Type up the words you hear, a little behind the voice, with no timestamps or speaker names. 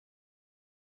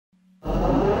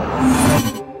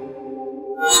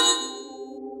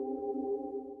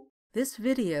This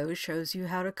video shows you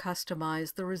how to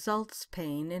customize the Results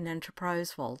pane in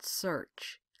Enterprise Vault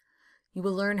Search. You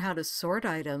will learn how to sort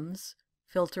items,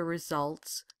 filter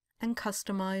results, and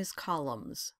customize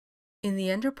columns. In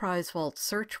the Enterprise Vault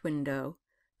Search window,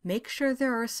 make sure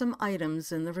there are some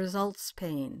items in the Results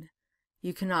pane.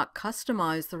 You cannot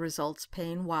customize the Results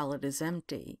pane while it is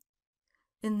empty.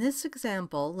 In this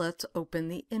example, let's open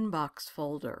the Inbox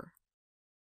folder.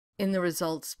 In the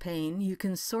Results pane, you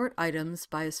can sort items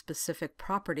by a specific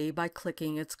property by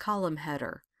clicking its column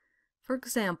header. For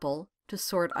example, to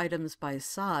sort items by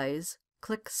size,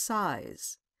 click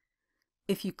Size.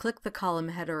 If you click the column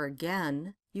header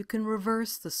again, you can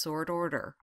reverse the sort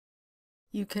order.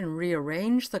 You can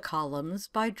rearrange the columns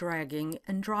by dragging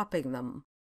and dropping them.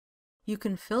 You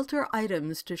can filter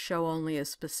items to show only a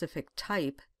specific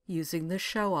type using the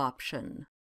Show option.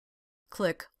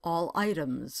 Click All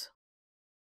Items.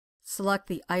 Select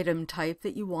the item type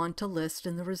that you want to list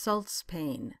in the Results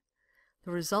pane.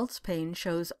 The Results pane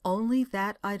shows only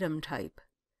that item type.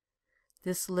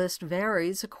 This list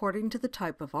varies according to the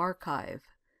type of archive.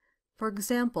 For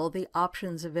example, the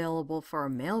options available for a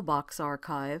mailbox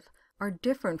archive are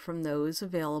different from those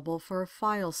available for a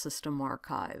file system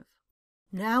archive.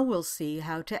 Now we'll see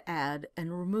how to add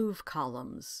and remove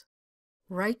columns.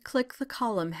 Right-click the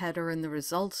column header in the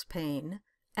Results pane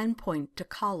and point to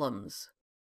Columns.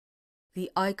 The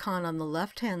icon on the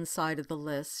left-hand side of the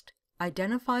list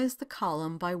identifies the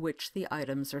column by which the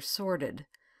items are sorted,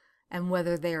 and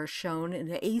whether they are shown in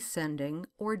ascending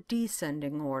or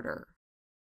descending order.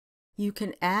 You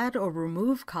can add or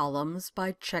remove columns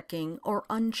by checking or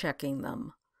unchecking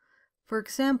them. For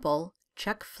example,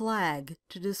 check Flag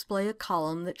to display a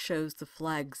column that shows the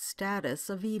flag status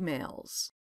of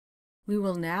emails. We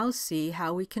will now see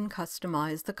how we can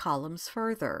customize the columns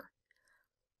further.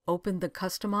 Open the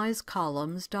Customize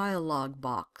Columns dialog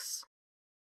box.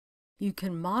 You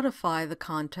can modify the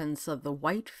contents of the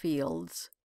white fields,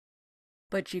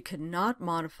 but you cannot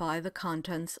modify the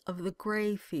contents of the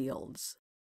gray fields.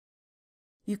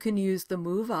 You can use the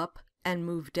Move Up and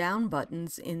Move Down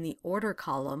buttons in the Order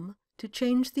column to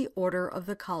change the order of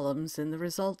the columns in the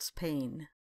Results pane.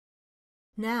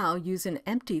 Now use an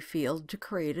empty field to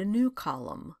create a new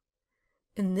column.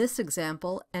 In this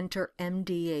example, enter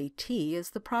MDAT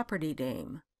as the property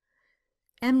name.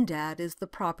 MDAT is the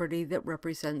property that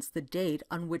represents the date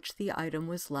on which the item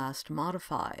was last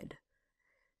modified.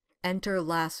 Enter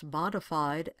Last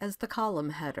Modified as the column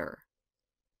header.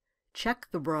 Check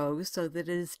the row so that it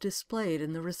is displayed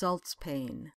in the Results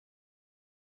pane.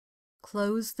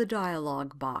 Close the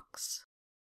dialog box.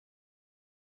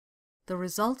 The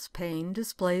Results pane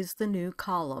displays the new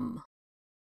column.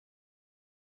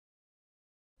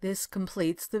 This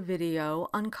completes the video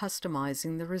on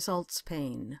customizing the Results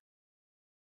pane.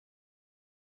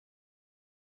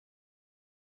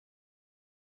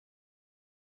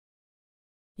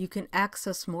 You can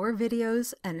access more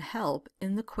videos and help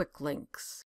in the quick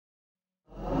links.